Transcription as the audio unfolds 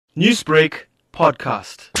Newsbreak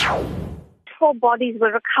Podcast. 4 bodies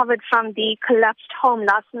were recovered from the collapsed home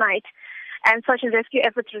last night, and search and rescue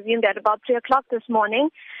efforts resumed at about 3 o'clock this morning.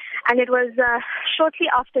 And it was shortly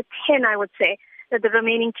after 10, I would say, that the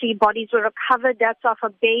remaining 3 bodies were recovered. That's of a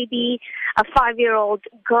baby, a 5-year-old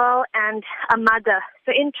girl, and a mother.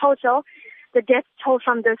 So in total, the death toll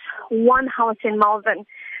from this one house in Malvern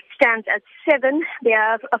stands at 7. There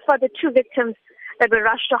are a further 2 victims that were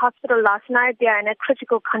rushed to hospital last night. They are in a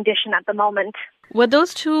critical condition at the moment. Were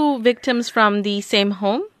those 2 victims from the same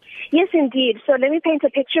home? Yes, indeed. So let me paint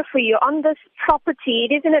a picture for you. On this property,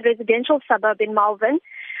 it is in a residential suburb in Malvern.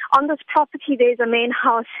 On this property, there is a main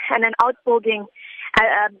house and an outbuilding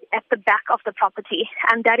at the back of the property.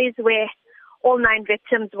 And that is where all 9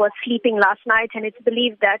 victims were sleeping last night. And it's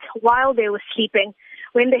believed that while they were sleeping,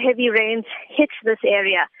 when the heavy rains hit this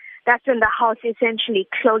area, that's when the house essentially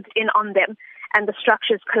closed in on them and the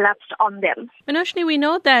structures collapsed on them. Minoshini, we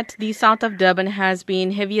know that the south of Durban has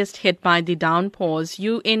been heaviest hit by the downpours.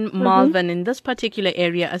 You in Malvern, in this particular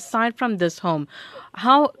area, aside from this home,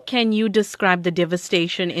 how can you describe the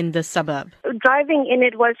devastation in this suburb? Driving in,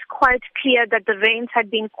 it was quite clear that the rains had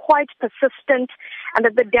been quite persistent and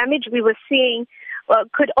that the damage we were seeing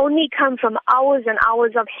could only come from hours and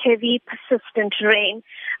hours of heavy, persistent rain.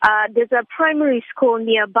 There's a primary school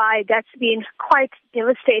nearby that's been quite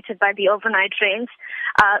devastated by the overnight rains.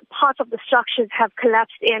 Part of the structures have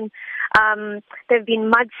collapsed in. There have been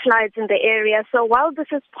mudslides in the area. So while this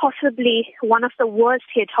is possibly one of the worst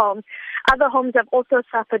hit homes, other homes have also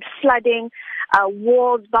suffered flooding.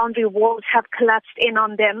 Walls, boundary walls have collapsed in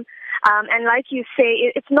on them. And like you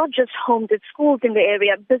say, it's not just homes, it's schools in the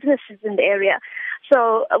area, businesses in the area.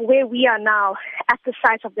 So where we are now, at the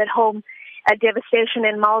site of that home, devastation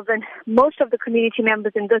in Malvern, most of the community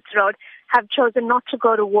members in this road have chosen not to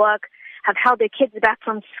go to work, have held their kids back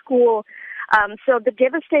from school. So the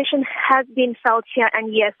devastation has been felt here,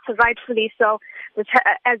 and yes, rightfully so.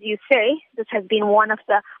 As you say, this has been one of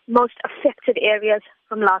the most affected areas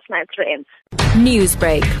from last night's rains.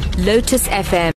 Newsbreak, Lotus FM.